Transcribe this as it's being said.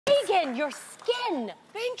Meagan, your skin.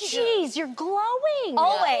 Thank you. Jeez, you're glowing.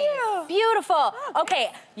 Always. Beautiful.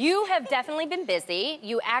 Okay, you have definitely been busy.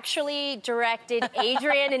 You actually directed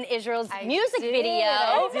Adrienne and Israel's music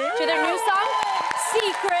video to their new song,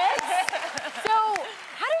 Secrets. So,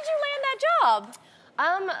 how did you land that job?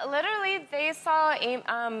 Literally, they saw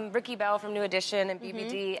Ricky Bell from New Edition and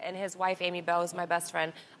BBD, and his wife, Amy Bell, is my best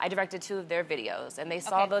friend. I directed 2 of their videos, and they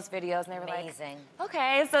saw those videos, and they were like,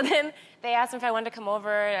 okay. So then they asked me if I wanted to come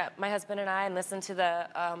over, my husband and I, and listen to the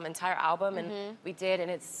entire album, and we did, and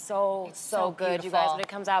it's so good. You guys, when it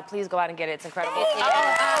comes out, please go out and get it. It's incredible.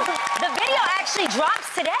 The video actually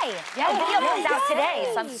drops today. Yeah, the video comes out today,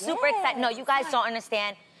 so I'm super excited. No, you guys don't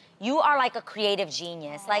understand. You are like a creative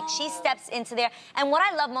genius. Like, she steps into there. And what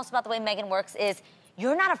I love most about the way Meagan works is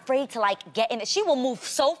you're not afraid to, like, get in it. She will move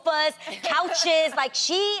sofas, couches, like,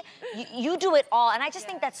 you do it all. And I just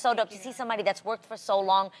think that's so dope to see somebody that's worked for so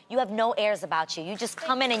long. You have no airs about you. You just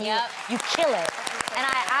come in and you kill it. And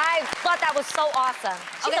I thought that was so awesome.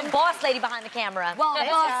 She's a boss lady behind the camera. Well,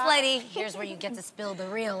 boss lady, here's where you get to spill the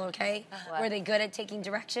real, okay? Were they good at taking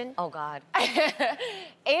direction? Oh, God.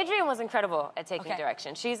 Adrienne was incredible at taking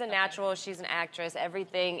direction. She's a natural, she's an actress,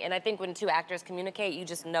 everything. And I think when 2 actors communicate, you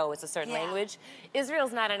just know it's a certain language.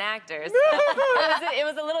 Israel's not an actor. So it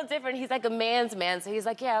was a little different. He's like a man's man, so he's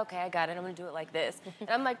like, yeah, okay, I got it. I'm gonna do it like this. And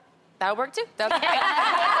I'm like, that'll work too.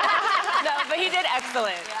 No, but he did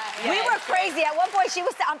excellent. We were crazy. At one point, she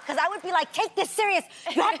was, because I would be like, take this serious.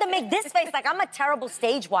 You have to make this face. Like, I'm a terrible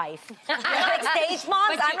stage wife. Like stage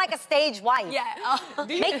moms, I'm like a stage wife. Yeah.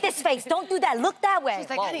 Make this face. Don't do that. Look that way.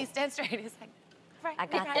 She's like, honey, stand straight. He's like, right. I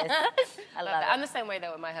got this. I love it. I'm the same way,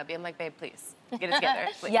 though, with my hubby. I'm like, babe, please, get it together.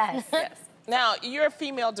 Please. Yes. Yes. Now, you're a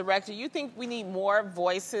female director. You think we need more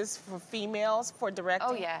voices for females for directing?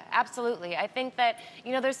 Oh, yeah, absolutely. I think that,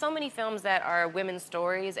 you know, there's so many films that are women's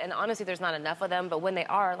stories, and honestly, there's not enough of them, but when they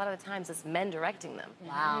are, a lot of the times it's men directing them.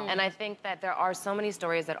 Wow. And I think that there are so many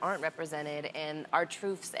stories that aren't represented, and our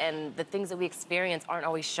truths and the things that we experience aren't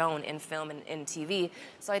always shown in film and in TV.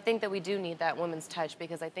 So I think that we do need that woman's touch,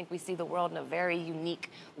 because I think we see the world in a very unique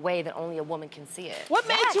way that only a woman can see it. What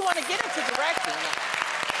made you want to get into directing?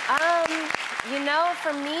 You know,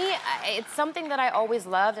 for me, it's something that I always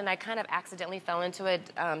loved, and I kind of accidentally fell into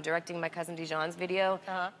it directing my cousin Dijon's video,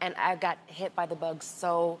 and I got hit by the bug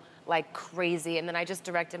so, like, crazy. And then I just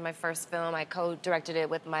directed my first film. I co-directed it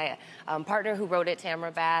with my partner who wrote it,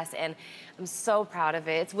 Tamara Bass, and I'm so proud of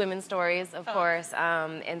it. It's women's stories, of course,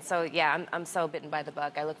 and so, yeah, I'm so bitten by the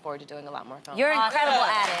bug. I look forward to doing a lot more films. You're incredible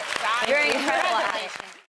at it. You're incredible at it.